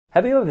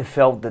Have you ever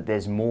felt that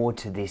there's more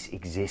to this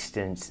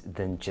existence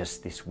than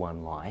just this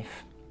one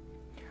life?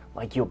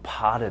 Like you're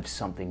part of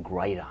something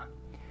greater,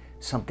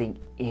 something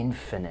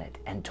infinite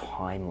and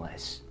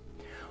timeless.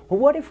 Well,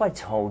 what if I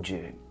told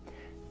you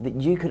that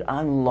you could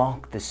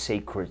unlock the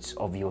secrets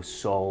of your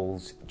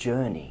soul's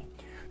journey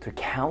through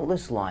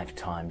countless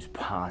lifetimes,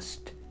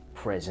 past,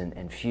 present,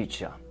 and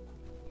future?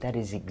 That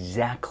is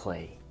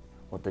exactly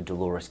what the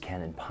Dolores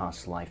Cannon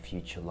Past Life,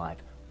 Future Life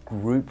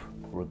group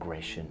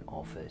regression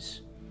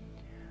offers.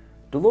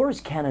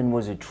 Dolores Cannon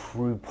was a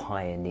true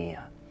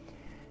pioneer,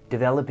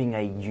 developing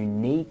a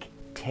unique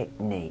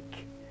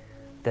technique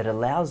that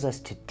allows us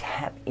to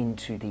tap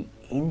into the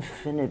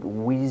infinite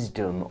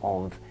wisdom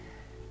of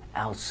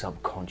our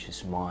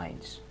subconscious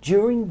minds.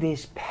 During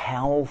this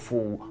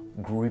powerful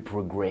group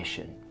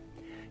regression,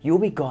 you'll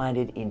be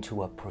guided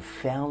into a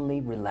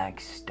profoundly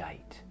relaxed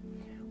state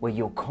where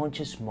your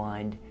conscious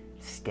mind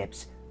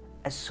steps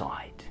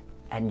aside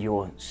and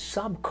your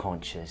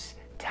subconscious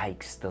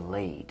takes the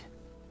lead.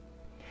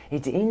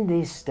 It's in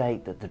this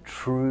state that the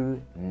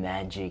true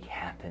magic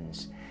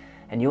happens,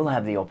 and you'll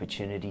have the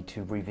opportunity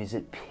to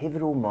revisit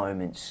pivotal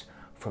moments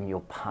from your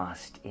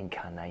past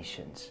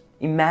incarnations.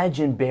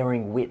 Imagine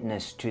bearing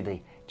witness to the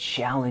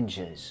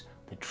challenges,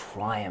 the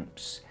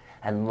triumphs,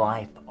 and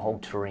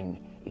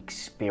life-altering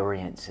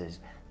experiences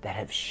that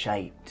have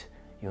shaped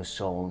your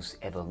soul's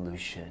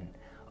evolution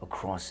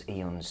across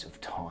eons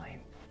of time.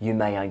 You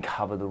may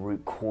uncover the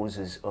root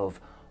causes of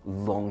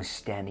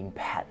long-standing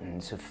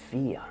patterns of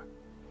fear,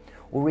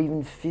 or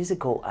even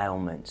physical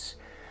ailments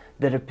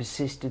that have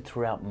persisted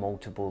throughout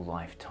multiple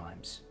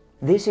lifetimes.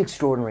 This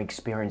extraordinary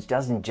experience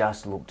doesn't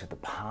just look to the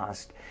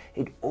past,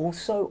 it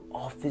also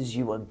offers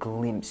you a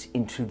glimpse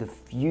into the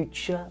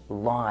future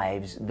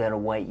lives that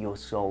await your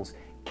soul's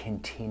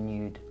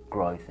continued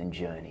growth and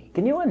journey.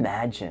 Can you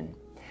imagine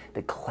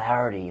the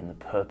clarity and the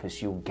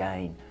purpose you'll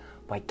gain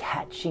by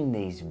catching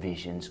these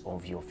visions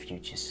of your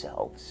future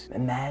selves?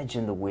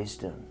 Imagine the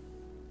wisdom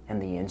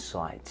and the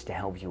insights to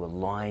help you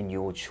align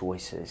your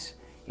choices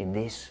in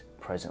this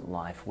present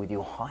life with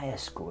your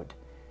highest good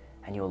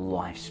and your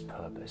life's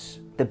purpose.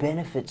 The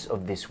benefits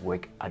of this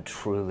work are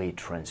truly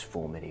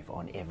transformative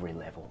on every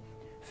level: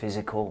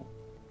 physical,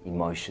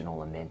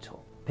 emotional, and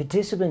mental.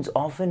 Participants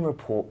often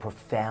report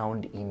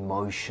profound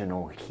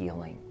emotional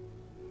healing,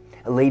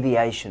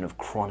 alleviation of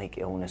chronic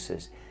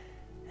illnesses,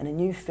 and a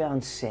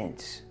newfound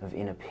sense of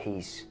inner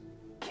peace,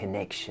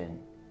 connection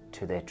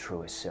to their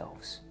truest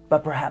selves.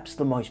 But perhaps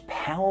the most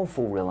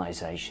powerful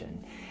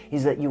realization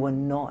is that you are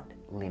not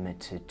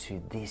limited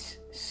to this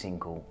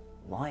single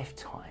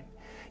lifetime.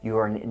 You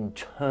are an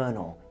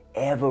eternal,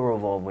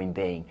 ever-evolving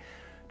being,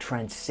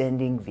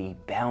 transcending the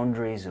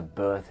boundaries of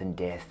birth and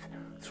death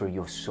through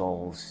your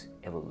soul's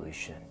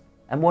evolution.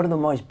 And one of the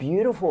most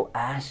beautiful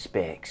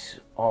aspects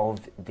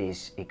of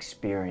this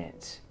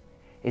experience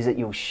is that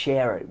you'll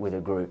share it with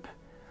a group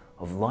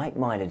of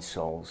like-minded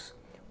souls,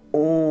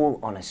 all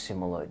on a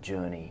similar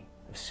journey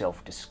of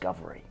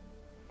self-discovery.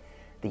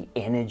 The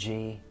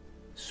energy,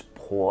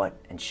 support,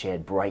 and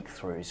shared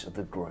breakthroughs of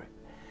the group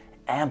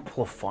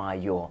amplify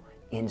your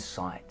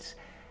insights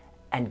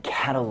and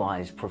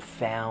catalyze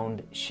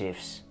profound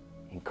shifts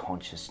in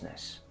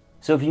consciousness.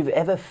 So if you've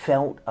ever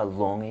felt a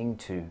longing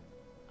to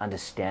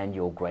understand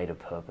your greater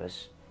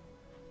purpose,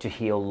 to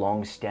heal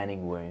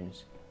long-standing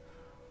wounds,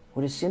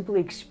 or to simply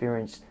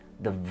experience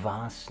the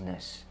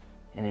vastness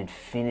and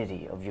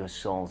infinity of your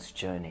soul's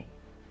journey,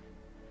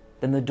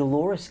 then the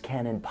Dolores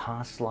Cannon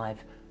Past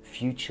Life,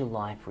 Future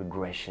Life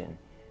Regression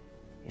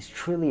is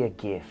truly a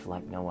gift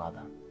like no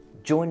other.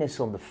 Join us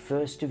on the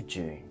 1st of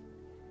June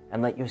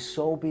and let your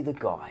soul be the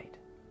guide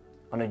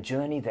on a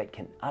journey that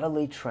can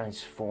utterly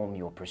transform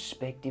your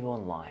perspective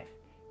on life,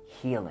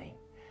 healing,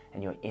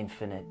 and your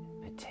infinite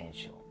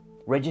potential.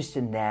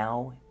 Register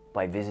now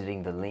by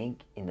visiting the link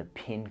in the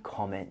pinned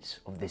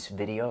comments of this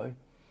video,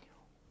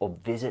 or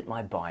visit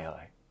my bio